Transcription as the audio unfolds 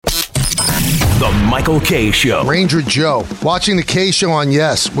The Michael K. Show. Ranger Joe, watching the K Show on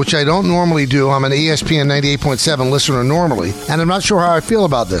Yes, which I don't normally do. I'm an ESPN 98.7 listener normally, and I'm not sure how I feel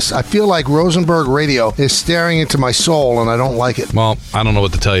about this. I feel like Rosenberg Radio is staring into my soul, and I don't like it. Well, I don't know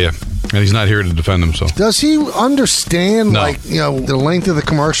what to tell you. And he's not here to defend himself. Does he understand, No. the length of the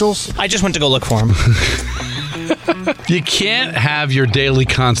commercials? I just went to go look for him. You can't have your daily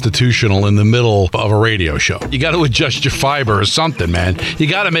constitutional in the middle of a radio show. You got to adjust your fiber or something, man. You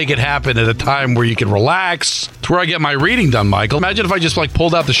got to make it happen at a time where you can relax. It's where I get my reading done, Michael. Imagine if I just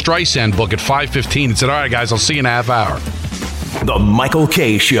pulled out the Streisand book at 5:15 and said, all right, guys, I'll see you in a half hour. The Michael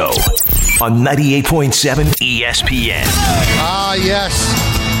K. Show on 98.7 ESPN.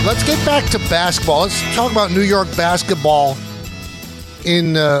 Yes. Let's get back to basketball. Let's talk about New York basketball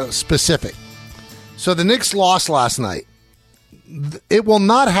in specific. So the Knicks lost last night. It will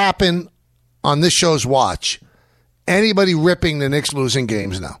not happen on this show's watch. Anybody ripping the Knicks losing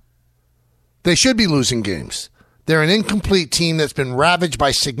games now. They should be losing games. They're an incomplete team that's been ravaged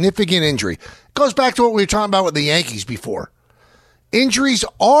by significant injury. It goes back to what we were talking about with the Yankees before. Injuries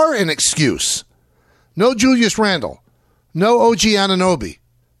are an excuse. No Julius Randle. No OG Anunoby.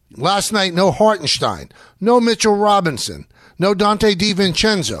 Last night, no Hartenstein. No Mitchell Robinson. No Dante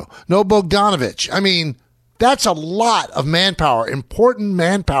DiVincenzo. No Bogdanovich. I mean, that's a lot of manpower, important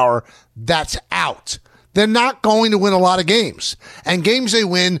manpower that's out. They're not going to win a lot of games. And games they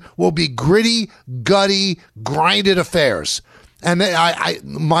win will be gritty, gutty, grinded affairs. And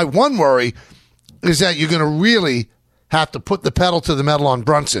my one worry is that you're going to really have to put the pedal to the metal on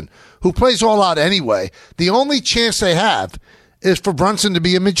Brunson, who plays all out anyway. The only chance they have is for Brunson to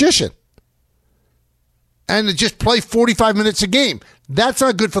be a magician and to just play 45 minutes a game. That's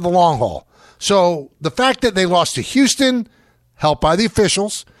not good for the long haul. So the fact that they lost to Houston, helped by the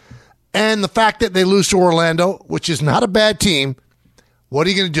officials, and the fact that they lose to Orlando, which is not a bad team, what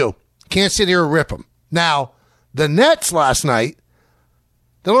are you going to do? Can't sit here and rip them. Now, the Nets last night,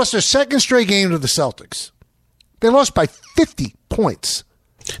 they lost their second straight game to the Celtics. They lost by 50 points.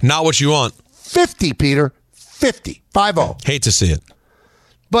 Not what you want. 50, Peter. 50. 5-0. Hate to see it.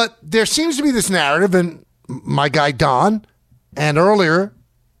 But there seems to be this narrative, and my guy Don, and earlier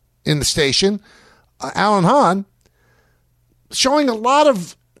in the station, Alan Hahn, showing a lot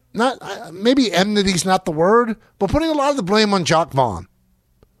of, not maybe enmity's not the word, but putting a lot of the blame on Jacques Vaughn.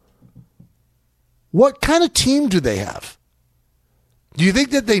 What kind of team do they have? Do you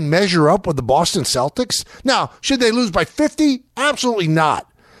think that they measure up with the Boston Celtics? Now, should they lose by 50? Absolutely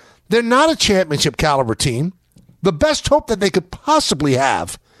not. They're not a championship caliber team. The best hope that they could possibly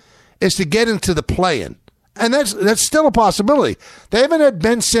have is to get into the play-in. And that's still a possibility. They haven't had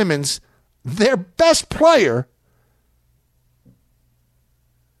Ben Simmons, their best player,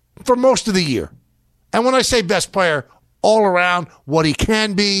 for most of the year. And when I say best player, all around what he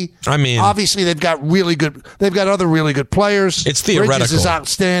can be. I mean, obviously they've got other really good players. It's theoretical. Bridges is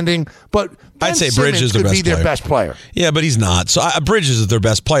outstanding, but Ben I'd say Simmons Bridges could be their best player. Yeah, but he's not. So Bridges is their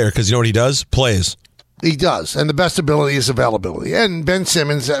best player because you know what he does? Plays. He does, and the best ability is availability. And Ben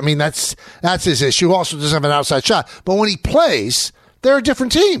Simmons, I mean, that's his issue. Also doesn't have an outside shot. But when he plays, they're a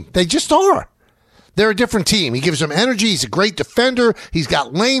different team. They just are. They're a different team. He gives them energy. He's a great defender. He's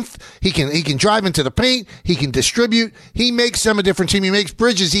got length. He can drive into the paint. He can distribute. He makes them a different team. He makes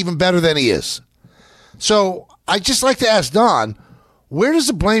Bridges even better than he is. So I just like to ask Don, where does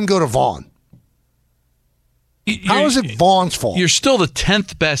the blame go to Vaughn? How is it Vaughn's fault? You're still the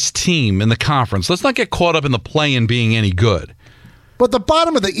 10th best team in the conference. Let's not get caught up in the play-in being any good. But the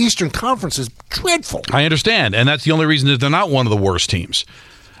bottom of the Eastern Conference is dreadful. I understand, and that's the only reason that they're not one of the worst teams.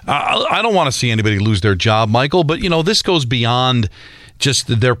 I don't want to see anybody lose their job, Michael, but, this goes beyond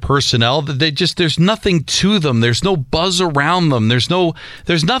just their personnel. There's nothing to them. There's no buzz around them. There's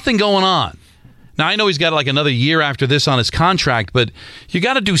nothing going on. Now, I know he's got another year after this on his contract, but you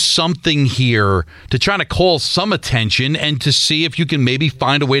got to do something here to try to call some attention and to see if you can maybe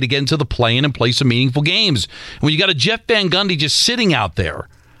find a way to get into the play-in and play some meaningful games. When you got a Jeff Van Gundy just sitting out there,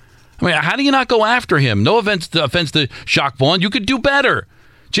 I mean, how do you not go after him? No offense to Jacques Vaughn. You could do better.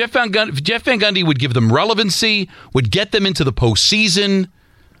 Jeff Van Gundy would give them relevancy, would get them into the postseason.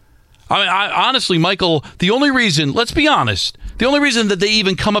 I mean, honestly, Michael, the only reason, let's be honest, the only reason that they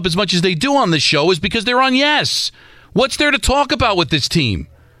even come up as much as they do on this show is because they're on Yes. What's there to talk about with this team?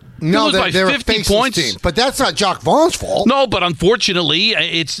 No, they're a faceless team. But that's not Jacques Vaughn's fault. No, but unfortunately,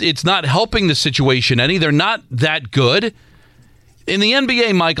 it's not helping the situation any. They're not that good. In the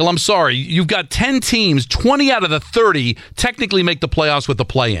NBA, Michael, I'm sorry, you've got 10 teams, 20 out of the 30 technically make the playoffs with the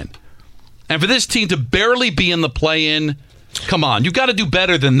play-in. And for this team to barely be in the play-in, Come on, you've got to do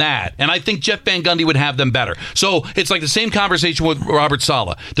better than that. And I think Jeff Van Gundy would have them better. So it's like the same conversation with Robert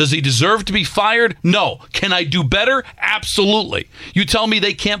Saleh. Does he deserve to be fired? No. Can I do better? Absolutely. You tell me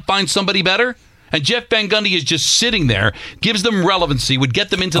they can't find somebody better? And Jeff Van Gundy is just sitting there, gives them relevancy, would get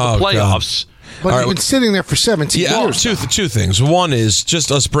them into the playoffs. God. But he's been sitting there for 17 years. Two things. One is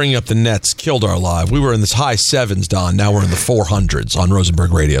just us bringing up the Nets killed our live. We were in this high 7s, Don. Now we're in the 400s on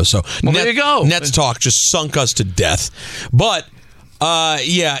Rosenberg Radio. So there you go. Nets talk just sunk us to death. But guys,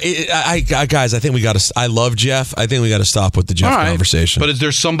 I think we got to. I love Jeff. I think we got to stop with the Jeff conversation. But is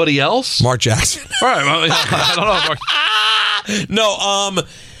there somebody else? Mark Jackson. All right. Well, I don't know. No.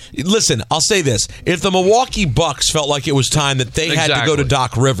 Listen, I'll say this: if the Milwaukee Bucks felt like it was time that they had to go to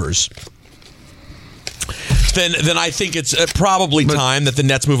Doc Rivers, then I think it's probably time that the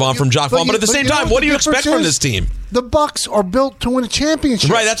Nets move on from Jacque Vaughn. But at the same time, what do you expect from this team? The Bucks are built to win a championship.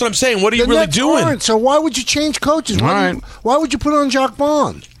 Right, that's what I'm saying. What are you really doing? Aren't. So why would you change coaches? Why would you put on Jacque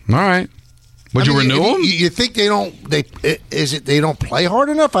Vaughn? All right. Would you renew him? You think they don't play hard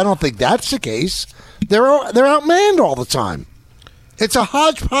enough? I don't think that's the case. They're outmanned all the time. It's a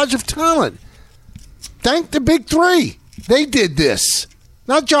hodgepodge of talent. Thank the big three. They did this.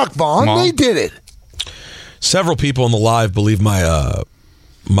 Not Jacque Vaughn. They did it. Several people in the live believe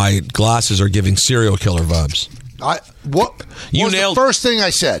my glasses are giving serial killer vibes. What was the first thing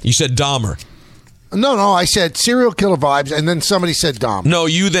I said? You said Dahmer. No, I said serial killer vibes, and then somebody said Dahmer. No,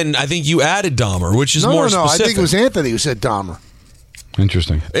 I think you added Dahmer, which is more specific. I think it was Anthony who said Dahmer.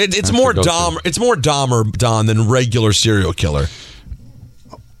 Interesting. It's more Dahmer. It's more Dahmer, Don, than regular serial killer.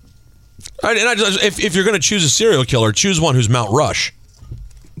 If you're going to choose a serial killer, choose one who's Mount Rush.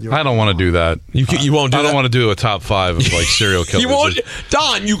 I don't want to do that. You won't do that? I don't want to do a top 5 of serial killers. You won't,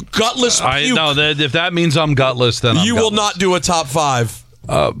 Don, you gutless puke. No, if that means I'm gutless, then I'm will not do a top 5.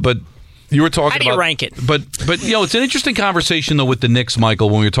 But you were talking about... How do you rank it? But it's an interesting conversation, though, with the Knicks, Michael,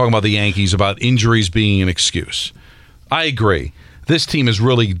 when we were talking about the Yankees, about injuries being an excuse. I agree. This team is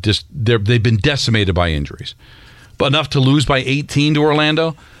really just... They've been decimated by injuries. But enough to lose by 18 to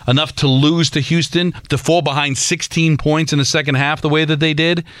Orlando, enough to lose to Houston, to fall behind 16 points in the second half the way that they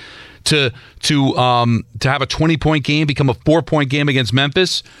did, to have a 20-point game become a 4-point game against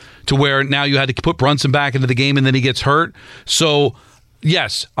Memphis, to where now you had to put Brunson back into the game and then he gets hurt. So,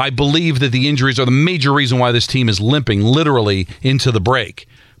 yes, I believe that the injuries are the major reason why this team is limping literally into the break.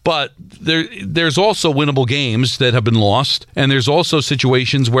 But there's also winnable games that have been lost, and there's also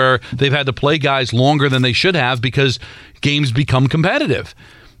situations where they've had to play guys longer than they should have because games become competitive.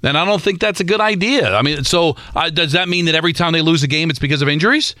 And I don't think that's a good idea. I mean, so does that mean that every time they lose a game, it's because of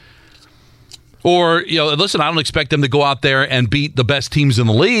injuries? Or, listen, I don't expect them to go out there and beat the best teams in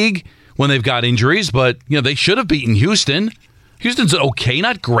the league when they've got injuries, but, they should have beaten Houston. Houston's okay,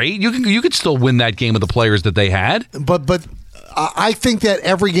 not great. You could still win that game with the players that they had. But I think that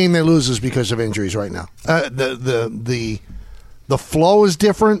every game they lose is because of injuries right now. The flow is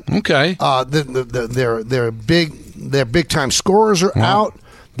different. Okay. Their big time scorers are out.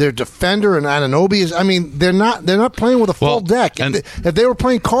 Their defender and Anunoby is. I mean, they're not playing with a full deck. If they were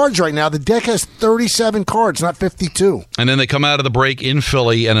playing cards right now, the deck has 37 cards, not 52. And then they come out of the break in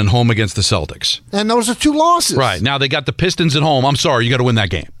Philly and at home against the Celtics. And those are 2 losses. Right. Now they got the Pistons at home. I'm sorry, you got to win that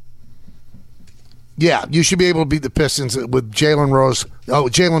game. Yeah, you should be able to beat the Pistons with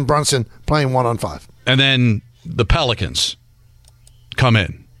Jalen Brunson playing 1-on-5. And then the Pelicans come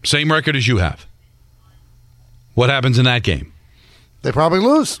in. Same record as you have. What happens in that game? They probably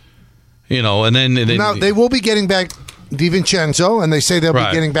lose. And then... Now, they will be getting back DiVincenzo, and they say they'll be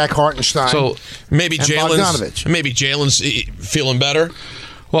getting back Hartenstein. So maybe Jalen's feeling better.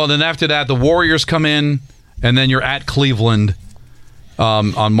 Well, then after that, the Warriors come in, and then you're at Cleveland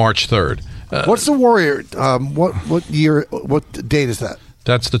on March 3rd. What's the Warrior? What year? What date is that?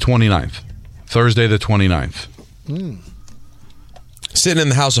 That's the 29th. Thursday the 29th. Sitting in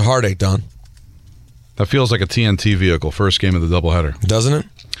the House of Heartache, Don. That feels like a TNT vehicle, first game of the doubleheader. Doesn't it?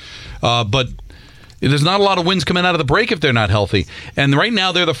 But there's not a lot of wins coming out of the break if they're not healthy. And right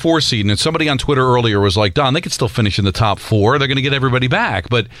now they're the 4 seed. And somebody on Twitter earlier was like, Don, they could still finish in the top 4. They're going to get everybody back.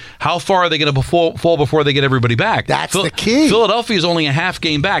 But how far are they going to fall before they get everybody back? That's the key. Philadelphia is only a half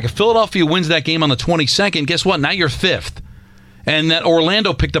game back. If Philadelphia wins that game on the 22nd, guess what? Now you're 5th. And that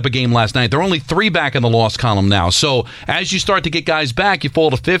Orlando picked up a game last night. They're only 3 back in the loss column now. So as you start to get guys back, you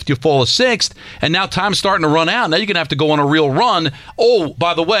fall to 5th, you fall to 6th, and now time's starting to run out. Now you're going to have to go on a real run. Oh,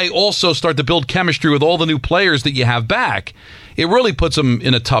 by the way, also start to build chemistry with all the new players that you have back. It really puts them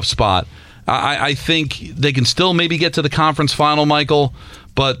in a tough spot. I think they can still maybe get to the conference final, Michael,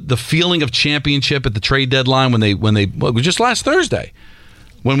 but the feeling of championship at the trade deadline when they just last Thursday,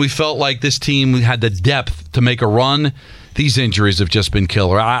 when we felt like this team had the depth to make a run, these injuries have just been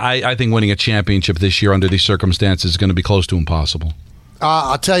killer. I think winning a championship this year under these circumstances is going to be close to impossible.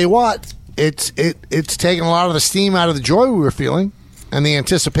 I'll tell you what, it's taken a lot of the steam out of the joy we were feeling and the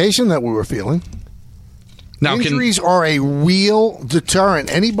anticipation that we were feeling. Now, injuries are a real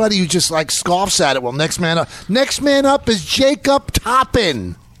deterrent. Anybody who just scoffs at it, well, next man up is Jacob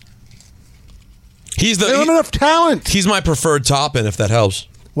Toppin. They don't have enough talent. He's my preferred Toppin, if that helps.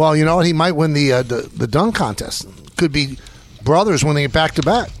 Well, you know what? He might win the dunk contest. Could be brothers winning it back to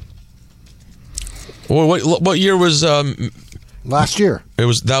back. Well, what year was? Last year.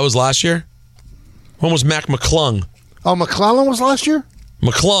 That was last year. When was Mac McClung? Oh, McClellan was last year.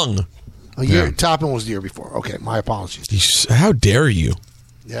 McClung. Toppin was the year before. Okay, my apologies. How dare you?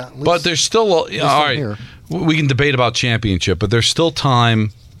 Yeah, but there's still all right. Here. We can debate about championship, but there's still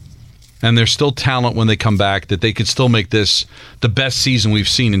time. And there's still talent when they come back that they could still make this the best season we've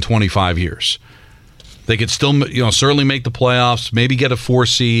seen in 25 years. They could still, certainly make the playoffs, maybe get a 4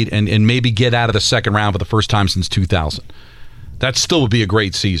 seed, and maybe get out of the second round for the first time since 2000. That still would be a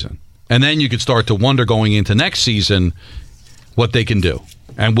great season. And then you could start to wonder going into next season what they can do.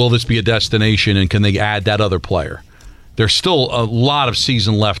 And will this be a destination, and can they add that other player? There's still a lot of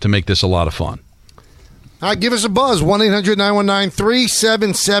season left to make this a lot of fun. All right, give us a buzz,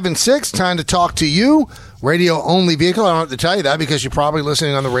 1-800-919-3776. Time to talk to you. Radio-only vehicle. I don't have to tell you that because you're probably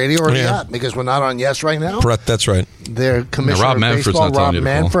listening on the radio or the app because we're not on Yes right now. That's right. Their commissioner of baseball, Rob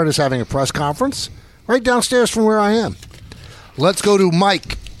Manfred, is having a press conference right downstairs from where I am. Let's go to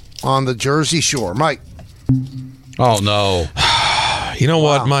Mike on the Jersey Shore. Mike. Oh, no. You know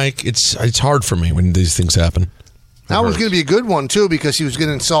what, Mike? It's hard for me when these things happen. That one's going to be a good one, too, because he was going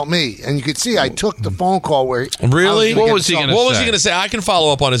to insult me. And you could see I took the phone call where Really? What was he going to say? What was he going to say? I can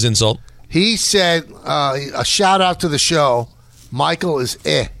follow up on his insult. He said, a shout-out to the show, Michael is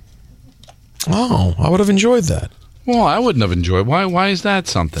eh. Oh, I would have enjoyed that. Well, I wouldn't have enjoyed it. Why is that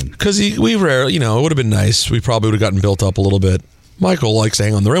something? Because we rarely, it would have been nice. We probably would have gotten built up a little bit. Michael likes to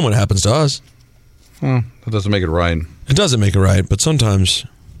hang on the rim when it happens to us. That doesn't make it right. It doesn't make it right, but sometimes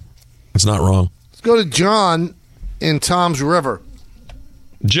it's not wrong. Let's go to John in Tom's River.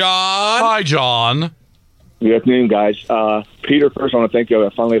 John. Hi, John. Good afternoon, guys. Peter, first I want to thank you. I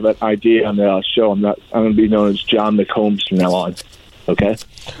finally have that idea on the show. I'm going to be known as John McCombs from now on. Okay.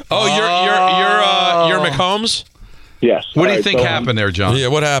 Oh, you're McCombs? Yes. What do you think happened there, John? Yeah,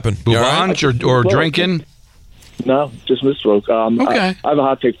 what happened? Bouvange or drinking? No, just misspoke. Okay. I have a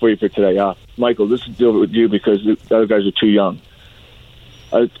hot take for you for today. Michael, this is deal with you because the other guys are too young.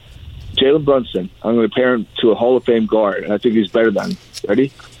 Jalen Brunson, I'm going to compare him to a Hall of Fame guard, and I think he's better than him.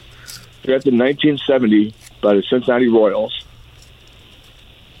 Ready? Drafted in 1970 by the Cincinnati Royals.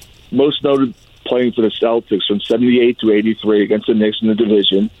 Most noted playing for the Celtics from 78 to 83 against the Knicks in the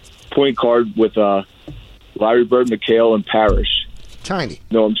division. Point guard with Larry Bird, McHale, and Parrish. Tiny.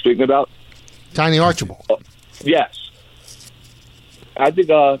 Know what I'm speaking about? Tiny Archibald. Yes. I think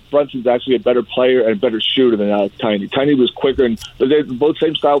Brunson's actually a better player and a better shooter than Tiny. Tiny was quicker, and they're both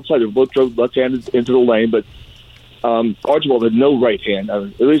same style of play. They both drove left-handed into the lane, but Archibald had no right hand.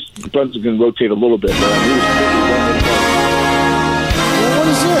 At least Brunson can rotate a little bit. But What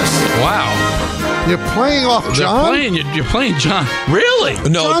is this? Wow. You're playing off John? You're playing John. Really?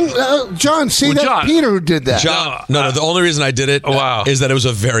 No. John, see, that's John. Peter who did that. John, no, the only reason I did it Wow. is that it was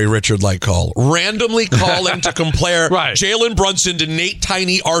a very Richard-like call. Randomly calling to compare Right. Jalen Brunson to Nate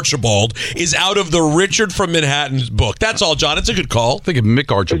Tiny Archibald is out of the Richard from Manhattan's book. That's all, John. It's a good call. I think of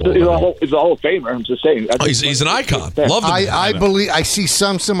Mick Archibald. He's a Hall of Famer. I'm just saying. He's an icon. Love him. I believe I see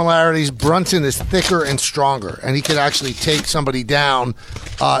some similarities. Brunson is thicker and stronger, and he could actually take somebody down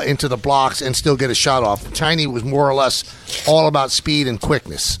into the blocks and still get a shot off. Tiny was more or less all about speed and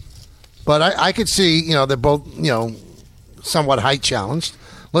quickness. But I could see, they're both, somewhat height challenged.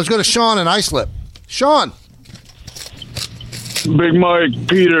 Let's go to Sean in Islip. Sean. Big Mike,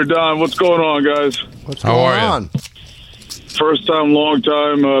 Peter, Don, what's going on, guys? What's going on? First time, long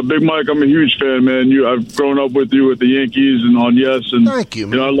time. Big Mike, I'm a huge fan, man. I've grown up with you with the Yankees and on Yes. And, thank you,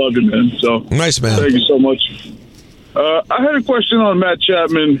 man. I love you, man. So nice, man. Thank you so much. I had a question on Matt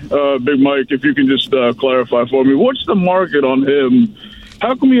Chapman, Big Mike, if you can just clarify for me. What's the market on him?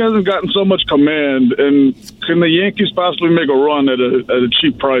 How come he hasn't gotten so much command? And can the Yankees possibly make a run at a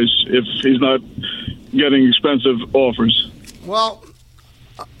cheap price if he's not getting expensive offers? Well,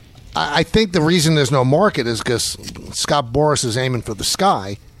 I think the reason there's no market is because Scott Boras is aiming for the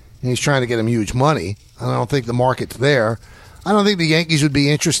sky, and he's trying to get him huge money. I don't think the market's there. I don't think the Yankees would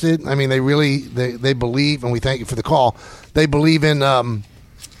be interested. I mean, they really they believe, and we thank you for the call. They believe in DJ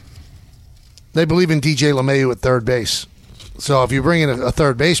LeMahieu at third base. So if you bring in a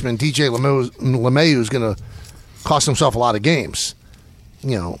third baseman, DJ LeMahieu is going to cost himself a lot of games.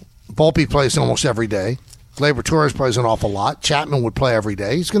 Volpe plays almost every day. Gleyber Torres plays an awful lot. Chapman would play every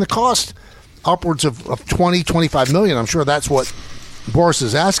day. He's going to cost upwards of $20, $25 million. I'm sure that's what Boris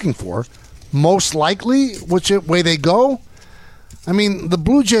is asking for. Most likely, which way they go. I mean, the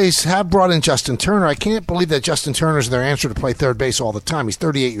Blue Jays have brought in Justin Turner. I can't believe that Justin Turner's their answer to play third base all the time. He's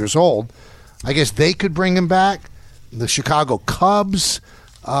 38 years old. I guess they could bring him back. The Chicago Cubs,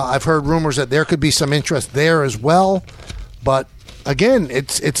 I've heard rumors that there could be some interest there as well. But again,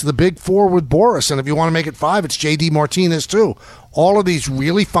 it's the big four with Boris, and if you want to make it five, it's J.D. Martinez too. All of these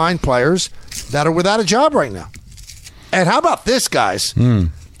really fine players that are without a job right now. And how about this, guys?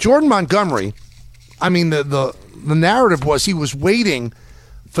 Jordan Montgomery, I mean, the narrative was he was waiting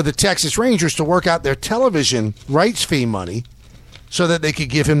for the Texas Rangers to work out their television rights fee money so that they could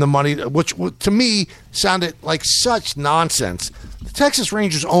give him the money, which to me sounded like such nonsense. The Texas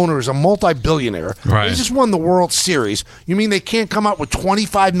Rangers owner is a multi-billionaire. Right. He just won the World Series. You mean they can't come up with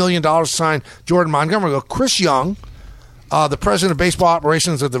 $25 million to sign Jordan Montgomery? Well, Chris Young, the president of baseball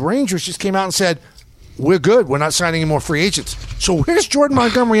operations of the Rangers, just came out and said, we're good. We're not signing any more free agents. So where does Jordan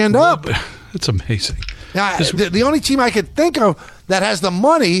Montgomery end up? It's amazing. Now, the only team I could think of that has the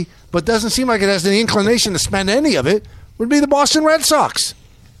money but doesn't seem like it has any inclination to spend any of it would be the Boston Red Sox.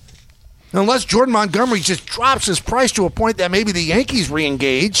 Unless Jordan Montgomery just drops his price to a point that maybe the Yankees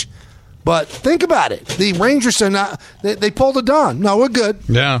re-engage. But think about it. The Rangers are not – they pulled it down. No, we're good.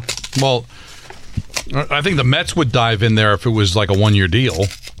 Yeah. Well, I think the Mets would dive in there if it was like a one-year deal.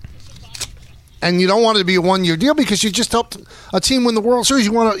 And you don't want it to be a one-year deal because you just helped a team win the World Series.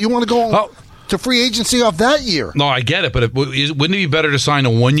 You want to go to free agency off that year. No, I get it, but wouldn't it be better to sign a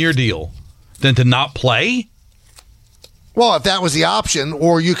one-year deal than to not play? Well, if that was the option,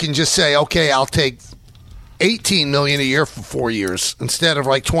 or you can just say, okay, I'll take $18 million a year for 4 years instead of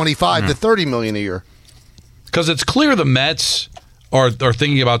like $25 to $30 million a year. Because it's clear the Mets are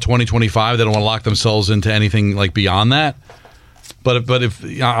thinking about 2025. They don't want to lock themselves into anything like beyond that. But if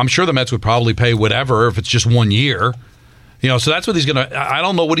I'm sure the Mets would probably pay whatever if it's just 1 year, So that's what he's gonna. I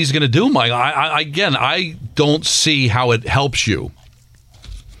don't know what he's gonna do, Mike. I don't see how it helps you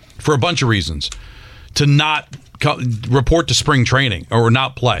for a bunch of reasons to not report to spring training or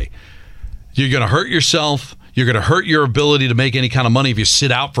not play. You're gonna hurt yourself. You're gonna hurt your ability to make any kind of money if you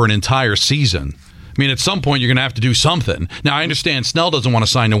sit out for an entire season. I mean, at some point, you're going to have to do something. Now, I understand Snell doesn't want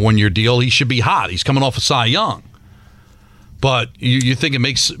to sign a one-year deal. He should be hot. He's coming off of Cy Young. But you think it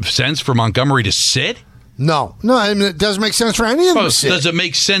makes sense for Montgomery to sit? No, I mean, it doesn't make sense for any of them to sit. Does it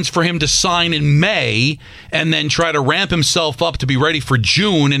make sense for him to sign in May and then try to ramp himself up to be ready for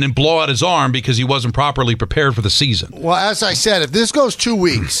June and then blow out his arm because he wasn't properly prepared for the season? Well, as I said, if this goes 2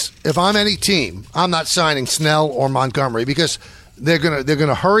 weeks, if I'm any team, I'm not signing Snell or Montgomery because they're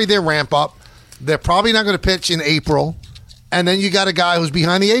gonna hurry their ramp up. They're probably not going to pitch in April, and then you got a guy who's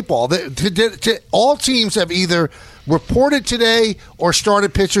behind the eight ball. All teams have either reported today or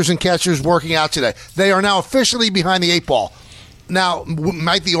started pitchers and catchers working out today. They are now officially behind the eight ball. Now,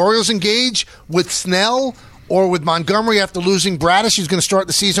 might the Orioles engage with Snell or with Montgomery after losing Bradish, who's going to start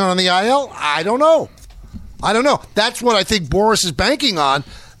the season on the IL? I don't know. That's what I think Boris is banking on,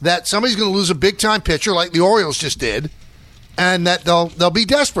 that somebody's going to lose a big-time pitcher like the Orioles just did, and that they'll be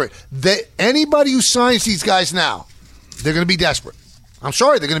desperate. Anybody who signs these guys now, they're going to be desperate. I'm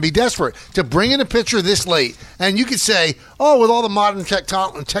sorry, they're going to be desperate to bring in a pitcher this late. And you could say, oh, with all the modern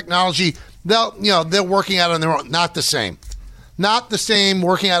technology, they're working out on their own. Not the same. Not the same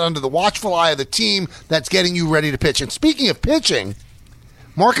working out under the watchful eye of the team that's getting you ready to pitch. And speaking of pitching,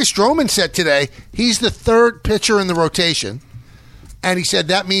 Marcus Stroman said today he's the third pitcher in the rotation. And he said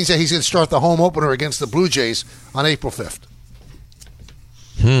that means that he's going to start the home opener against the Blue Jays on April 5th.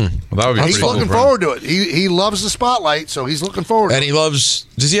 Well, that would be he's looking forward to it. He loves the spotlight, so he's looking forward to it. And he loves...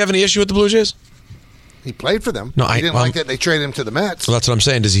 Does he have any issue with the Blue Jays? He played for them. No, he didn't like that they traded him to the Mets. Well, that's what I'm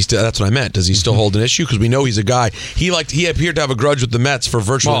saying. Does he? That's what I meant. Does he still hold an issue? Because we know he's a guy. He appeared to have a grudge with the Mets for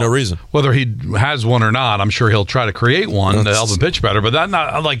virtually no reason. Whether he has one or not, I'm sure he'll try to create one to help him pitch better. But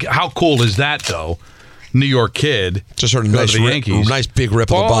how cool is that, though? New York kid. Just heard a nice big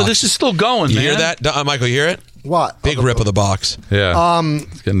rip of the box. This is still going, you man. Hear that, Michael? You hear it? What? Big rip of the box. Yeah.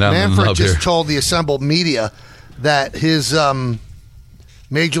 It's getting down Manfred just told the assembled media that his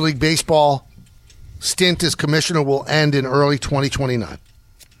Major League Baseball stint as commissioner will end in early 2029. And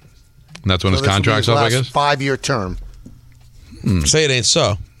that's when his contract's up, I guess? 5-year term. Say it ain't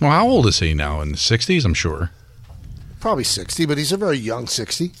so. Well, how old is he now? In the 60s, I'm sure. Probably 60, but he's a very young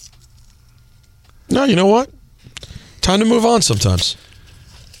 60. No, you know what? Time to move on sometimes.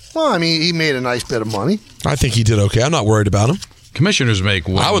 Well, I mean, he made a nice bit of money. I think he did okay. I'm not worried about him. Commissioners make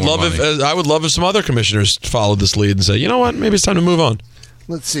way I would more love money. if some other commissioners followed this lead and say, you know what, maybe it's time to move on.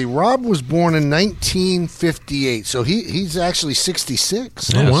 Let's see. Rob was born in 1958, so he's actually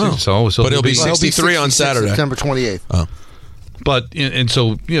 66. Yeah, wow. So But he'll be Well, he'll 63 on 66 Saturday. September 28th. Oh. But and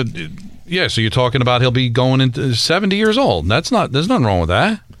so so you're talking about he'll be going into 70 years old. There's nothing wrong with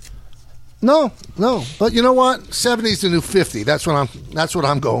that. No. But you know what? 70 is the new 50. That's what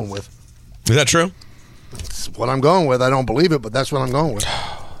I'm going with. Is that true? That's what I'm going with. I don't believe it, but that's what I'm going with.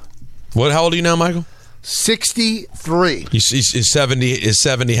 How old are you now, Michael? 63. Is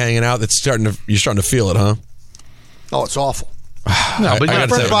 70 hanging out? You're starting to feel it, huh? Oh, it's awful. No, but I My gotta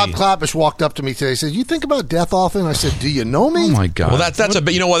friend say- Bob Clappish walked up to me today and said, "You think about death often?" I said, "Do you know me?" Oh my God. Well, that's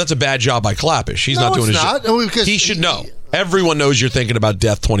you know what? That's a bad job by Clappish. He's No, not doing it's his not. job. No, because He should know. Everyone knows you're thinking about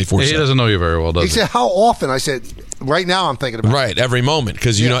death 24/7. He doesn't know you very well, does He he? said, "How often?" I said, "Right now, I'm thinking about it." Right, every moment,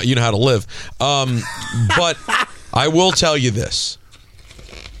 because you know how to live. But I will tell you this: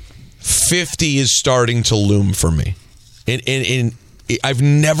 50 is starting to loom for me. And I've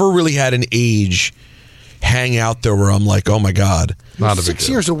never really had an age hang out there where I'm like, oh my God. Not a big 6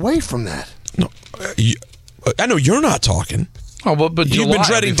 deal. years away from that. No, I know you're not talking. Oh, but You've July, been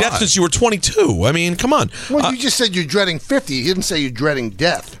dreading I'll be death fine. since you were 22. I mean, come on. Well, you just said you're dreading 50. You didn't say you're dreading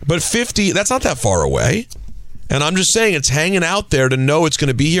death. But 50, that's not that far away. And I'm just saying it's hanging out there to know it's going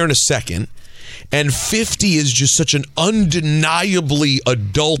to be here in a second. And 50 is just such an undeniably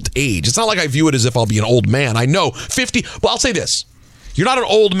adult age. It's not like I view it as if I'll be an old man. I know 50. Well, I'll say this. You're not an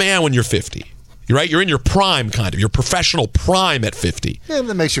old man when you're 50. You're right. You're in your prime, kind of. Your professional prime at 50. Yeah,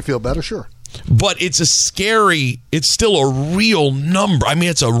 that makes you feel better, sure. But it's it's still a real number. I mean,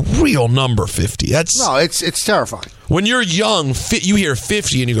 it's a real number, 50. No, it's terrifying. When you're young, you hear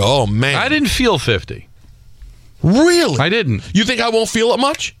 50 and you go, oh, man. I didn't feel 50. Really? I didn't. You think I won't feel it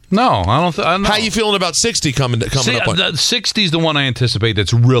much? No, I don't. I don't know. How you feeling about 60 coming up? The 60 is the one I anticipate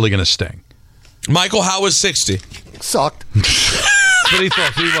that's really going to sting. Michael, how was 60? Sucked.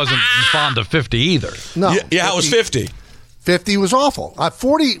 But he wasn't fond of 50 either. No. Yeah, how was 50? 50 was awful.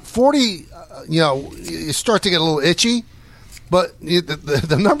 40, you start to get a little itchy. But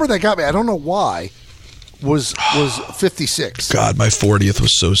the number that got me, I don't know why, was 56. God, my 40th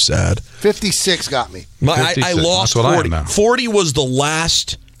was so sad. 56 got me. I 56. lost That's what I am 40. now. 40 was the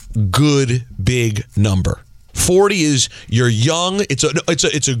last good big number. 40 is you're young.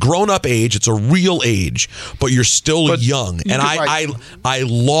 It's a grown up age. It's a real age, but you're still young. And I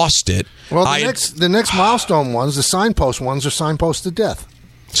lost it. Well, the next milestone ones, the signpost ones, are signposts to death.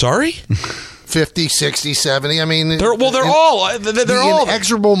 Sorry? 50, 60, 70. I mean, They're all the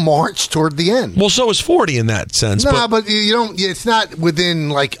inexorable march toward the end. Well, so is 40 in that sense. No, but you don't. It's not within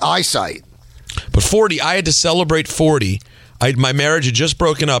like eyesight. But 40, I had to celebrate 40. My marriage had just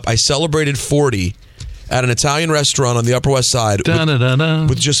broken up. I celebrated 40 at an Italian restaurant on the Upper West Side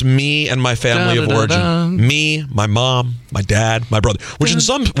with just me and my family of origin. Me, my mom, my dad, my brother, which in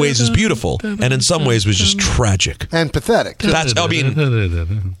some ways is beautiful and in some ways was just tragic. And pathetic. That's, I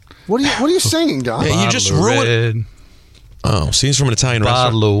mean, What are you singing, Don? you just ruined. Oh, scenes from an Italian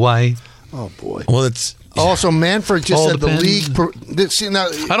restaurant. Bottle of white. Oh boy. Well, it's Also, Manfred just All said the depends. league. Now,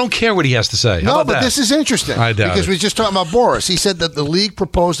 I don't care what he has to say. How no, about but that? this is interesting I doubt because it. we were just talking about Boris. He said that the league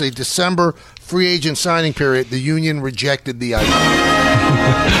proposed a December free agent signing period. The union rejected the idea.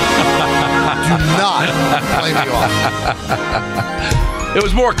 Do not play me off. It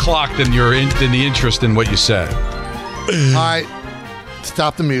was more clocked than the interest in what you said. All right,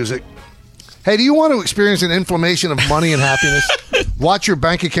 stop the music. Hey, do you want to experience an inflammation of money and happiness? Watch your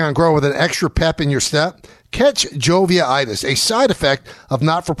bank account grow with an extra pep in your step? Catch Jovia-itis, a side effect of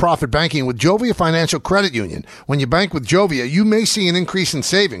not-for-profit banking with Jovia Financial Credit Union. When you bank with Jovia, you may see an increase in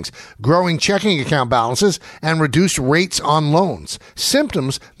savings, growing checking account balances, and reduced rates on loans.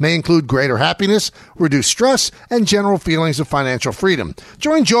 Symptoms may include greater happiness, reduced stress, and general feelings of financial freedom.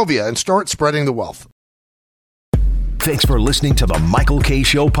 Join Jovia and start spreading the wealth. Thanks for listening to the Michael K.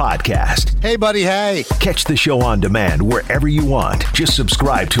 Show podcast. Hey, buddy, hey. Catch the show on demand wherever you want. Just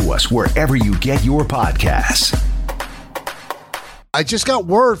subscribe to us wherever you get your podcasts. I just got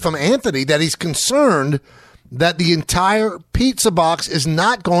word from Anthony that he's concerned that the entire pizza box is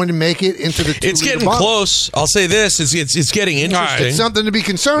not going to make it into the 2 It's getting close. I'll say this: it's getting interesting. It's something to be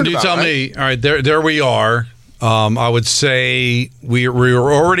concerned You about. tell right? me. All right, there we are. I would say we're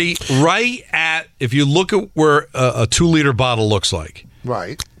already right at, if you look at where a 2-liter bottle looks like.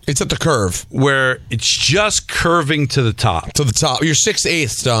 Right. It's at the curve. Where it's just curving to the top. To the top. You're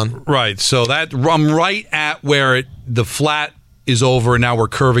 6/8, Don. Right. So I'm right at where the flat is over, and now we're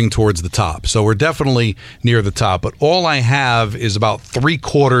curving towards the top. So we're definitely near the top. But all I have is about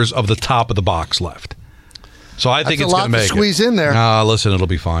 3/4 of the top of the box left. So I think That's it's a going to lot make to squeeze in there. Listen, it'll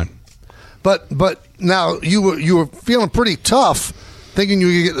be fine. But now you were feeling pretty tough, thinking you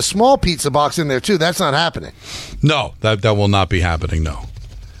could get the small pizza box in there too. That's not happening. No, that will not be happening. No,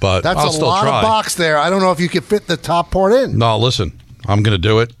 but That's I'll a still lot try. of box there. I don't know if you could fit the top part in. No, listen, I'm going to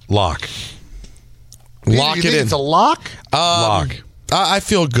do it. Lock. Lock You it think in. It's a lock. Lock. I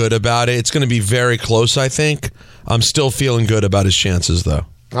feel good about it. It's going to be very close, I think. I'm still feeling good about his chances, though.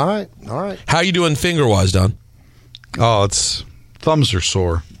 All right. How you doing finger-wise, Don? Oh, thumbs are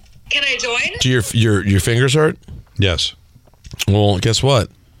sore. Can I join? Do your fingers hurt? Yes. Well, guess what?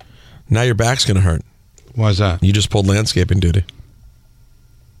 Now your back's going to hurt. Why is that? You just pulled landscaping duty.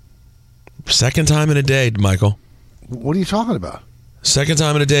 Second time in a day, Michael. What are you talking about? Second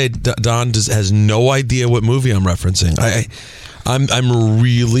time in a day. Don has no idea what movie I'm referencing. I'm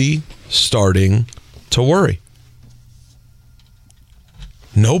really starting to worry.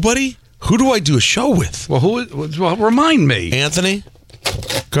 Nobody? Who do I do a show with? Well, well, remind me. Anthony?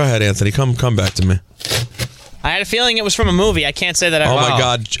 Go ahead, Anthony. Come back to me. I had a feeling it was from a movie. I can't say that I Oh, was. my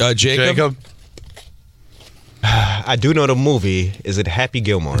God. Jacob? I do know the movie. Is it Happy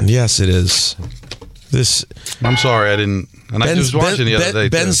Gilmore? Yes, it is. I'm sorry, I didn't. And I was watching the other day,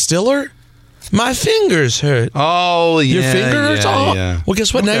 Ben too. Stiller? My fingers hurt. Oh, yeah. Your finger hurts? Yeah. Well,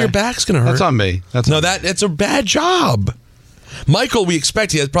 guess what? Now Okay. your back's going to hurt. That's on me. That's a bad job. Michael, we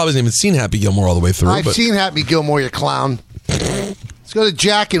expect he probably hasn't even seen Happy Gilmore all the way through. I've seen Happy Gilmore, you clown. Let's go to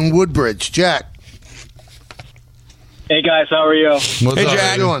Jack in Woodbridge. Jack. Hey guys, how are you? What's Hey, up, Jack.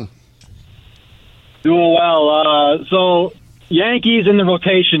 How you doing? Doing well. So Yankees in the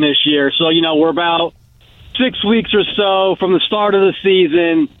rotation this year. So we're about 6 weeks or so from the start of the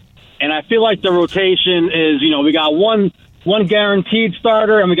season, and I feel like the rotation is we got one guaranteed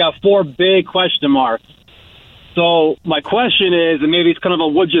starter and we got 4 big question marks. So my question is, and maybe it's kind of a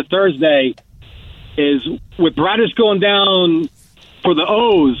would you Thursday, is with Bradis going down for the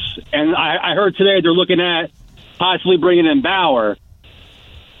O's, and I heard today they're looking at possibly bringing in Bauer.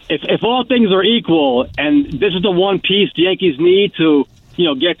 If all things are equal, and this is the one piece the Yankees need to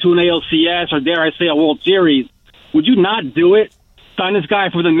get to an ALCS or dare I say a World Series, would you not do it? Sign this guy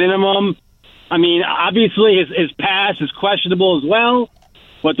for the minimum. I mean, obviously his past is questionable as well.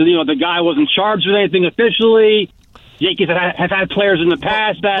 But the guy wasn't charged with anything officially. Yankees have had players in the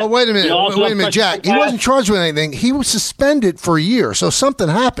past that. Oh, wait a minute, Jack. He wasn't charged with anything. He was suspended for a year, so something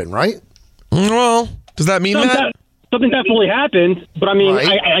happened, right? Well, does that mean that? Something definitely happened, but I mean,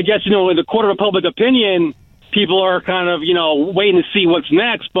 Right. I guess in the court of public opinion, people are kind of waiting to see what's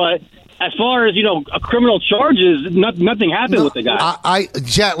next. But as far as criminal charges, nothing happened with the guy.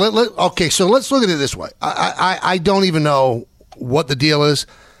 Jack. Okay, so let's look at it this way. I don't even know what the deal is.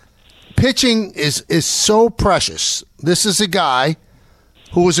 Pitching is so precious. This is a guy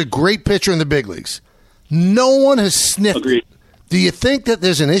who was a great pitcher in the big leagues. No one has sniffed Agreed. it. Do you think that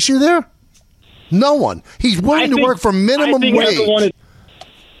there's an issue there? No one. He's willing to work for minimum wage.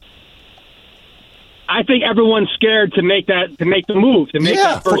 I think everyone's scared to make the move, to make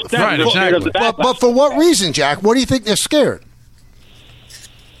that first step. right, They're scared of the exactly. But backlash. for what reason, Jack? What do you think they're scared?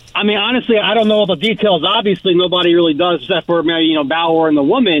 I mean, honestly, I don't know all the details. Obviously, nobody really does, except for maybe Bauer and the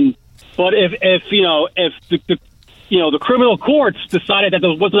woman. But if the criminal courts decided that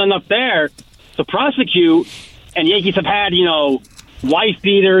there wasn't enough there to prosecute, and Yankees have had wife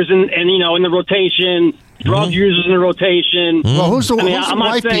beaters and in the rotation, drug users in the rotation. Well, who's the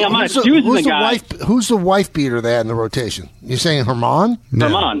wife beater they had in the rotation? You're saying Herman?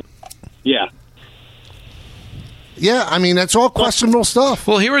 Herman. Yeah. Yeah, I mean, that's all questionable stuff.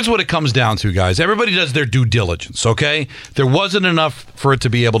 Well, here's what it comes down to, guys. Everybody does their due diligence, okay? There wasn't enough for it to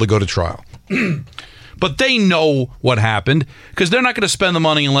be able to go to trial. But they know what happened because they're not going to spend the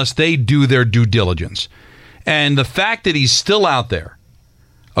money unless they do their due diligence. And the fact that he's still out there,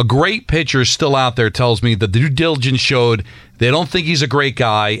 a great pitcher still out there, tells me that the due diligence showed they don't think he's a great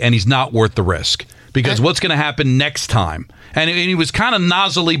guy and he's not worth the risk. Because what's going to happen next time? And he was kind of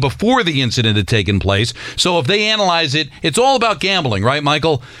nozzly before the incident had taken place. So if they analyze it, it's all about gambling, right,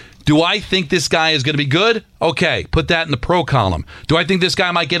 Michael? Do I think this guy is going to be good? Okay, put that in the pro column. Do I think this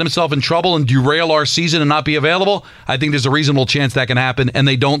guy might get himself in trouble and derail our season and not be available? I think there's a reasonable chance that can happen, and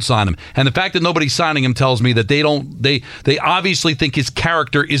they don't sign him. And the fact that nobody's signing him tells me that they obviously think his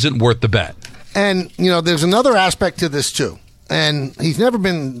character isn't worth the bet. And, there's another aspect to this, too. And he's never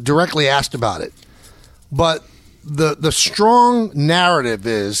been directly asked about it. But the strong narrative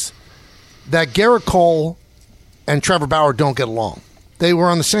is that Garrett Cole and Trevor Bauer don't get along. They were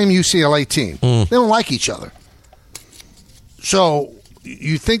on the same UCLA team. They don't like each other. So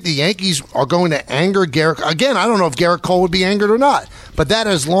you think the Yankees are going to anger Garrett? Again, I don't know if Garrett Cole would be angered or not, but that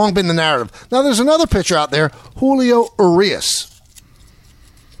has long been the narrative. Now, there's another pitcher out there, Julio Urias,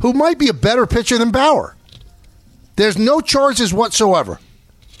 who might be a better pitcher than Bauer. There's no charges whatsoever.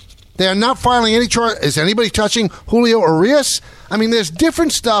 They are not filing any charge. Is anybody touching Julio Urias? I mean, there's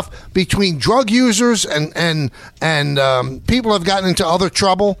different stuff between drug users and people have gotten into other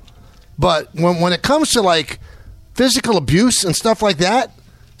trouble. But when it comes to like physical abuse and stuff like that,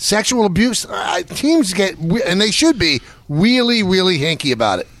 sexual abuse, teams get, and they should be really, really hanky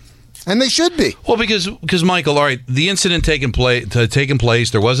about it. And they should be. Well, because Michael, all right, the incident taken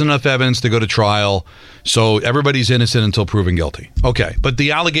place, there wasn't enough evidence to go to trial, so everybody's innocent until proven guilty. Okay, but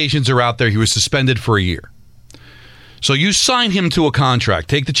the allegations are out there. He was suspended for a year. So you sign him to a contract.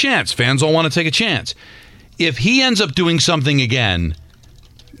 Take the chance. Fans all want to take a chance. If he ends up doing something again,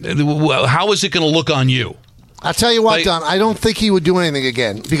 how is it going to look on you? I'll tell you what, Don, I don't think he would do anything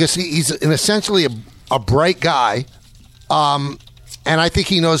again because he's essentially a bright guy. And I think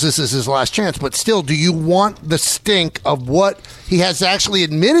he knows this is his last chance. But still, do you want the stink of what he has actually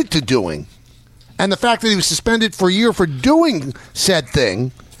admitted to doing? And the fact that he was suspended for a year for doing said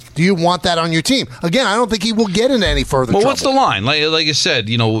thing, do you want that on your team? Again, I don't think he will get into any further trouble. What's the line? Like I said,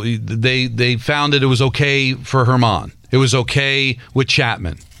 they found that it was okay for Herman. It was okay with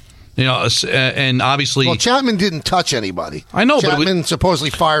Chapman. And obviously... Well, Chapman didn't touch anybody. I know, Chapman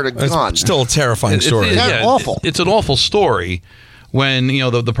supposedly fired a gun. It's still a terrifying story. It's awful. It's an awful story. When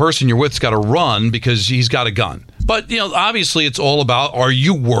the person you're with's got to run because he's got a gun. But obviously it's all about, are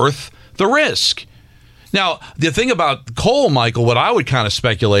you worth the risk? Now, the thing about Cole, Michael, what I would kind of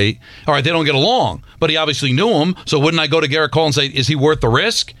speculate, all right, they don't get along, but he obviously knew him, so wouldn't I go to Garrett Cole and say, is he worth the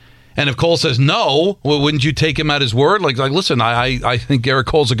risk? And if Cole says no, well, wouldn't you take him at his word? Like listen, I think Garrett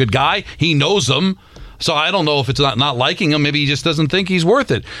Cole's a good guy. He knows him. So I don't know if it's not liking him. Maybe he just doesn't think he's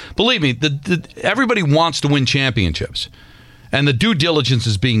worth it. Believe me, everybody wants to win championships. And the due diligence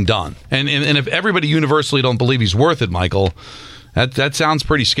is being done. And if everybody universally don't believe he's worth it, Michael, that sounds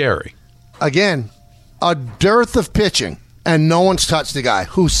pretty scary. Again, a dearth of pitching, and no one's touched the guy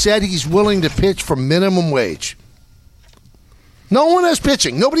who said he's willing to pitch for minimum wage. No one has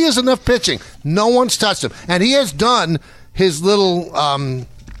pitching. Nobody has enough pitching. No one's touched him. And he has done his little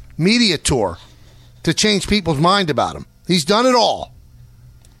media tour to change people's mind about him. He's done it all.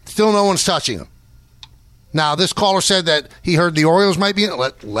 Still no one's touching him. Now, this caller said that he heard the Orioles might be in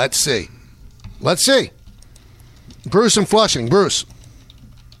it. Let's see. Let's see. Bruce in Flushing. Bruce.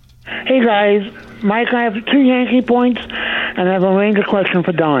 Hey, guys. Mike, I have 2 Yankee points, and I have a Ranger question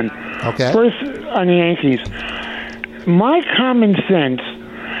for Don. Okay. First, on the Yankees. My common sense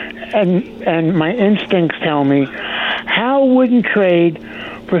and my instincts tell me Hal wouldn't trade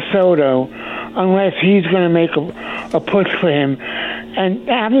for Soto unless he's going to make a push for him. And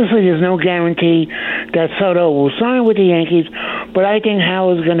obviously there's no guarantee that Soto will sign with the Yankees, but I think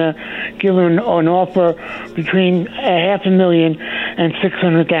Hal is going to give him an offer between $500,000 and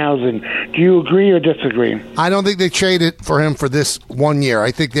 $600,000. Do you agree or disagree? I don't think they traded for him for this 1 year.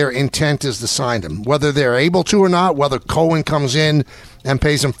 I think their intent is to sign him. Whether they're able to or not, whether Cohen comes in and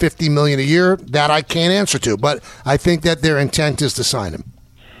pays him $50 million a year, that I can't answer to. But I think that their intent is to sign him.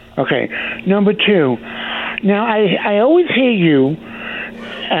 Okay. Number 2. Now, I always hear you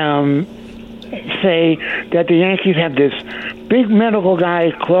say that the Yankees have this big medical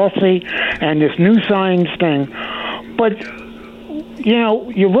guy, Closey, and this new science thing. But,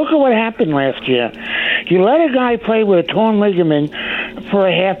 you look at what happened last year. You let a guy play with a torn ligament for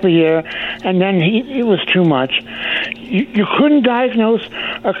a half a year, and then it was too much. You couldn't diagnose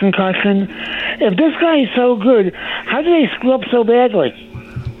a concussion. If this guy is so good, how did they screw up so badly?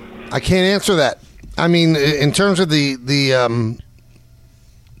 I can't answer that. I mean, in terms of the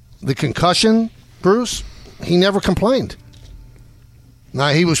concussion, Bruce, he never complained. Now,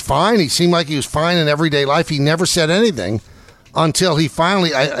 he was fine. He seemed like he was fine in everyday life. He never said anything until he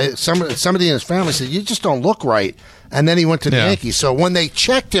finally, somebody in his family said, you just don't look right. And then he went to the Yankees. So when they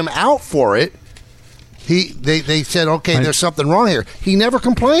checked him out for it, they said, okay, there's something wrong here. He never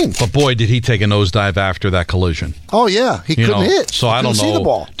complained. But boy, did he take a nosedive after that collision. Oh, yeah. He couldn't hit. So I don't know. See the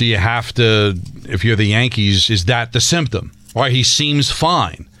ball. Do you have to, if you're the Yankees, is that the symptom? All right, he seems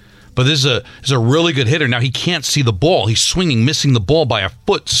fine. But this is a really good hitter. Now, he can't see the ball. He's swinging, missing the ball by a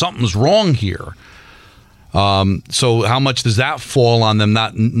foot. Something's wrong here. So how much does that fall on them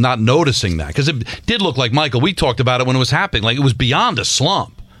not noticing that? Because it did look like, Michael, we talked about it when it was happening. Like, it was beyond a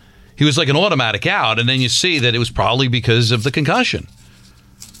slump. He was like an automatic out, and then you see that it was probably because of the concussion.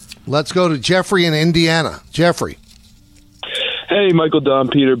 Let's go to Jeffrey in Indiana. Jeffrey. Hey, Michael, Don,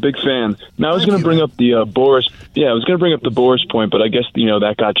 Peter, big fan. Now I was going to bring up the Boris. Yeah, I was going to bring up the Boris point, but I guess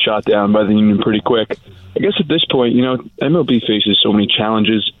that got shot down by the union pretty quick. I guess at this point, MLB faces so many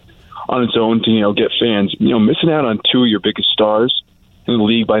challenges on its own to get fans. Missing out on two of your biggest stars in the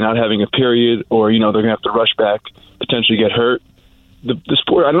league by not having a period, or they're going to have to rush back, potentially get hurt. The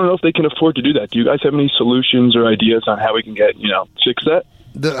sport, I don't know if they can afford to do that. Do you guys have any solutions or ideas on how we can get fix that?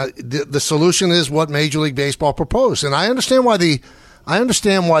 The solution is what Major League Baseball proposed, and I understand why the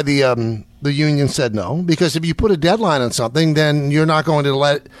union said no, because if you put a deadline on something, then you're not going to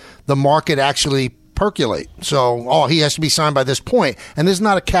let the market actually percolate. So, he has to be signed by this point, and this is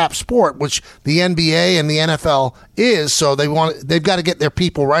not a cap sport, which the NBA and the NFL is. So they've got to get their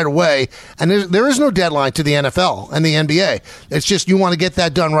people right away, and there is no deadline to the NFL and the NBA. It's just you want to get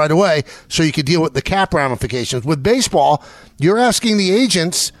that done right away so you can deal with the cap ramifications. With baseball, you're asking the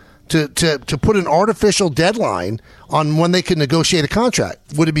agents to put an artificial deadline on when they can negotiate a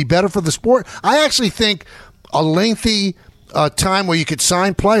contract. Would it be better for the sport? I actually think a lengthy time where you could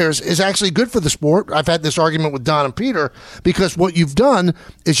sign players is actually good for the sport. I've had this argument with Don and Peter, because what you've done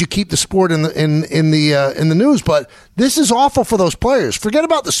is you keep the sport in the news. But this is awful for those players. Forget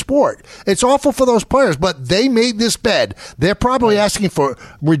about the sport. It's awful for those players. But they made this bed. They're probably asking for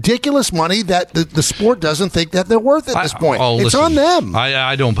ridiculous money that the sport doesn't think that they're worth at this point. It's on them.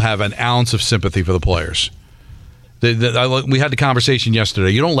 I don't have an ounce of sympathy for the players. We had the conversation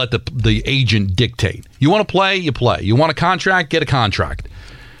yesterday. You don't let the agent dictate. You want to play, you play. You want a contract, get a contract.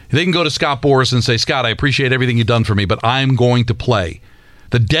 They can go to Scott Boras and say, Scott, I appreciate everything you've done for me, but I'm going to play.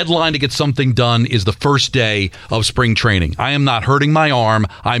 The deadline to get something done is the first day of spring training. I am not hurting my arm.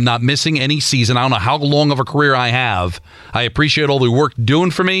 I'm not missing any season. I don't know how long of a career I have. I appreciate all the work you're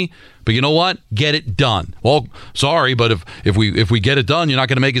doing for me, but you know what? Get it done. Well, sorry, but if we get it done, you're not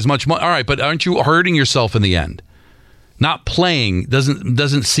going to make as much money. All right, but aren't you hurting yourself in the end? Not playing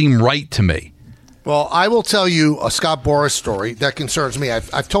doesn't seem right to me. Well, I will tell you a Scott Boras story that concerns me.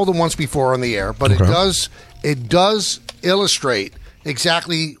 I've told it once before on the air, but it does illustrate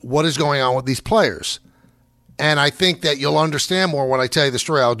exactly what is going on with these players. And I think that you'll understand more when I tell you the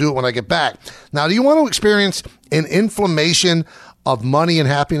story. I'll do it when I get back. Now, do you want to experience an inflammation of money and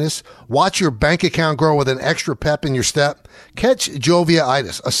happiness? Watch your bank account grow with an extra pep in your step? Catch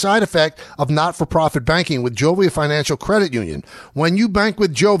Jovia-itis, a side effect of not-for-profit banking with Jovia Financial Credit Union. When you bank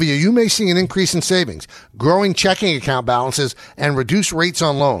with Jovia, you may see an increase in savings, growing checking account balances, and reduced rates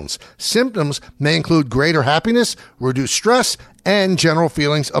on loans. Symptoms may include greater happiness, reduced stress, and general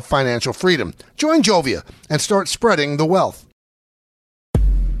feelings of financial freedom. Join Jovia and start spreading the wealth.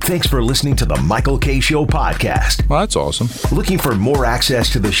 Thanks for listening to the Michael K. Show podcast. Well, that's awesome. Looking for more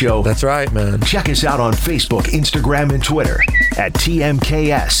access to the show? That's right, man. Check us out on Facebook, Instagram, and Twitter at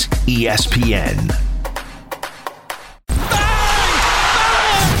TMKS ESPN.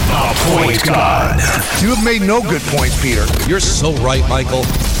 The Point God. You have made no good points, Peter. You're so right, Michael.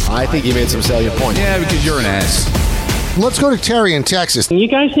 I think you made some salient points. Yeah, because you're an ass. Let's go to Terry in Texas. You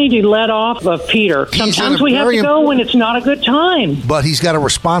guys need to let off of Peter. Sometimes we have to go when it's not a good time. But he's got a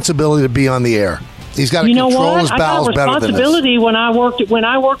responsibility to be on the air. He's got to control his bowels better than this. I got a responsibility when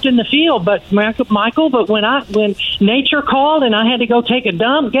I worked in the field, but Michael, but when nature called and I had to go take a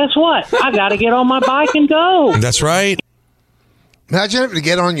dump, guess what? I got to get on my bike and go. That's right. Imagine having to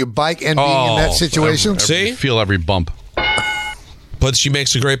get on your bike and being in that situation. See? Feel every bump. But she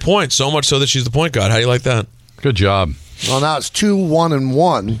makes a great point, so much so that she's the point guard. How do you like that? Good job. Well, now it's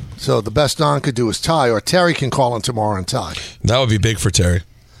 2-1-1, so the best Don could do is tie, or Terry can call in tomorrow and tie. That would be big for Terry.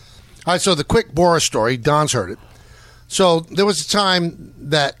 All right, so the quick Boras story, Don's heard it. So there was a time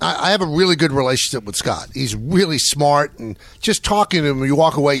that I have a really good relationship with Scott. He's really smart, and just talking to him, you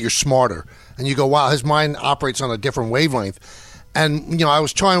walk away, you're smarter. And you go, wow, his mind operates on a different wavelength. And, I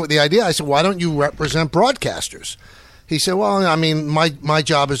was toying with the idea. I said, why don't you represent broadcasters? He said, well, I mean, my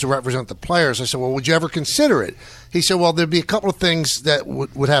job is to represent the players. I said, well, would you ever consider it? He said, well, there'd be a couple of things that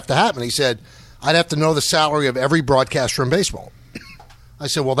would have to happen. He said, I'd have to know the salary of every broadcaster in baseball. I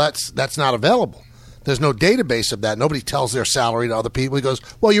said, well, that's not available. There's no database of that. Nobody tells their salary to other people. He goes,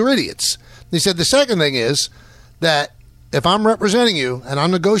 well, you're idiots. And he said, the second thing is that if I'm representing you and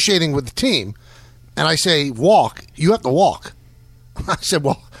I'm negotiating with the team and I say walk, you have to walk. I said,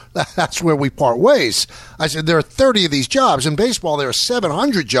 well, that's where we part ways. I said, there are 30 of these jobs. In baseball, there are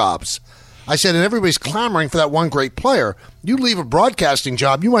 700 jobs. I said, and everybody's clamoring for that one great player. You leave a broadcasting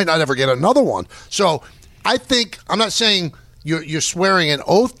job, you might not ever get another one. So I think, I'm not saying you're swearing an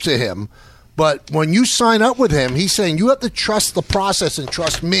oath to him, but when you sign up with him, he's saying you have to trust the process and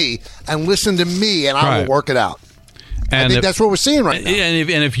trust me and listen to me, and I will work it out. And I think that's what we're seeing right now.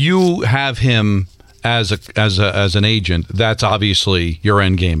 And if you have him as an agent, that's obviously your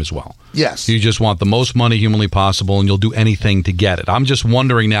end game as well. Yes. You just want the most money humanly possible, and you'll do anything to get it. I'm just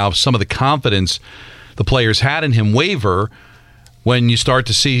wondering now if some of the confidence the players had in him waver when you start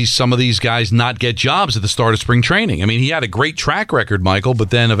to see some of these guys not get jobs at the start of spring training. I mean, he had a great track record, Michael, but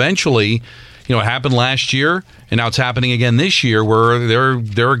then eventually, it happened last year, and now it's happening again this year, where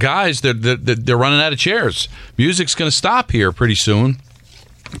there are guys that they're running out of chairs. Music's going to stop here pretty soon.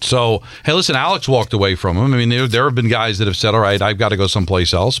 So, hey, listen, Alex walked away from him. I mean, there have been guys that have said, all right, I've got to go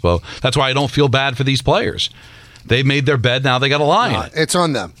someplace else. But that's why I don't feel bad for these players. They made their bed, now they got to lie in it. It's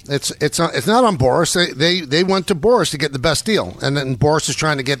on them. It's not on Boris. They went to Boris to get the best deal, and then Boris is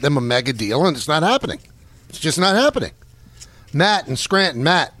trying to get them a mega deal, and it's not happening. It's just not happening. Matt in Scranton.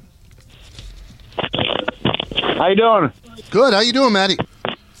 Matt. How you doing? Good. How you doing, Matty?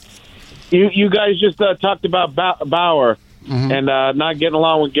 You guys just talked about Bauer and not getting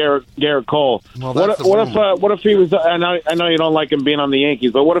along with Garrett Cole. Well, what if he was? I know you don't like him being on the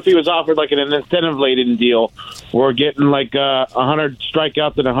Yankees, but what if he was offered like an incentive-laden deal, or getting like 100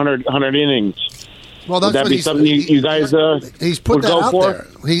 strikeouts and 100 innings? Well, that's would that be something you guys he's put would that go out for?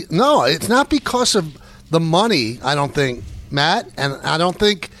 there. No, it's not because of the money. I don't think, Matt, and I don't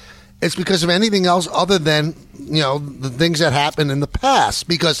think it's because of anything else other than the things that happened in the past.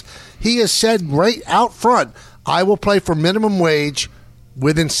 Because he has said right out front, I will play for minimum wage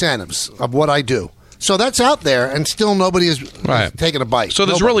with incentives of what I do. So that's out there, and still nobody is taking a bite. So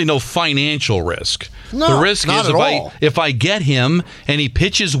there's really no financial risk. No, the risk not is at all. if I get him and he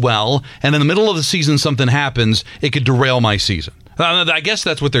pitches well, and in the middle of the season something happens, it could derail my season. I guess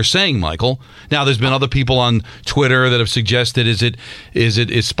that's what they're saying, Michael. Now, there's been other people on Twitter that have suggested,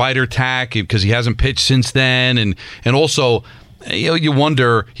 is Spider tack because he hasn't pitched since then, and also, you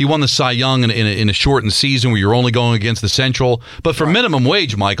wonder, he won the Cy Young in a shortened season where you're only going against the Central. But for minimum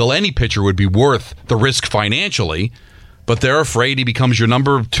wage, Michael, any pitcher would be worth the risk financially. But they're afraid he becomes your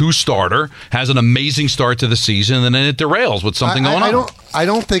number 2 starter, has an amazing start to the season, and then it derails with something going on. I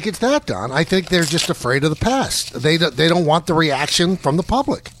don't think it's that, Don. I think they're just afraid of the past. They don't want the reaction from the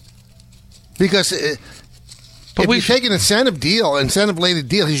public. Because if you take an incentive-laden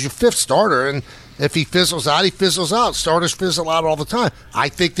deal, he's your 5th starter, and if he fizzles out, he fizzles out. Starters fizzle out all the time. I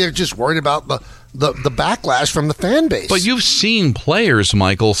think they're just worried about the backlash from the fan base. But you've seen players,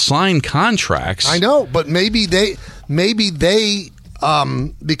 Michael, sign contracts. I know, but maybe they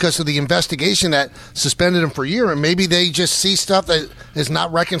because of the investigation that suspended him for a year, and maybe they just see stuff that is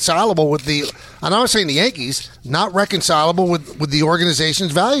not reconcilable with I'm not saying the Yankees, not reconcilable with the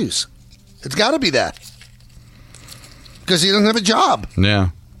organization's values. It's got to be that. Because he doesn't have a job. Yeah.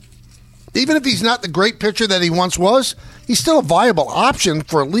 Even if he's not the great pitcher that he once was, he's still a viable option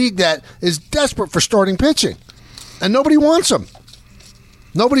for a league that is desperate for starting pitching. And nobody wants him.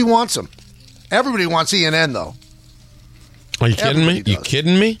 Nobody wants him. Everybody wants ENN, though. Are you kidding me? You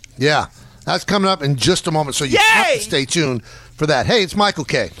kidding me? Yeah. That's coming up in just a moment, so you have to stay tuned for that. Hey, it's Michael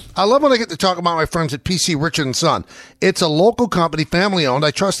K. I love when I get to talk about my friends at PC Richard & Son. It's a local company, family-owned.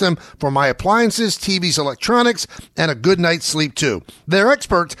 I trust them for my appliances, TVs, electronics, and a good night's sleep, too. Their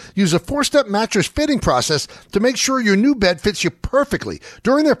experts use a 4-step mattress fitting process to make sure your new bed fits you perfectly.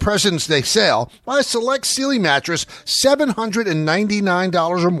 During their President's Day sale, buy a select Sealy mattress,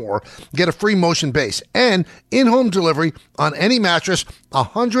 $799 or more, get a free motion base, and in-home delivery on any mattress,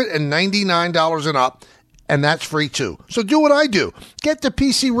 $199 and up, and that's free too. So do what I do. Get to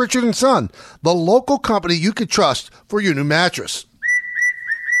PC Richard & Son, the local company you can trust for your new mattress.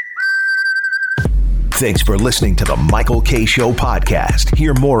 Thanks for listening to the Michael K. Show podcast.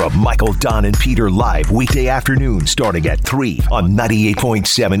 Hear more of Michael, Don, and Peter live weekday afternoon starting at 3 on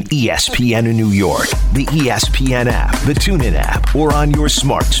 98.7 ESPN in New York, the ESPN app, the TuneIn app, or on your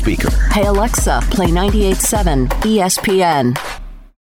smart speaker. Hey, Alexa, play 98.7 ESPN.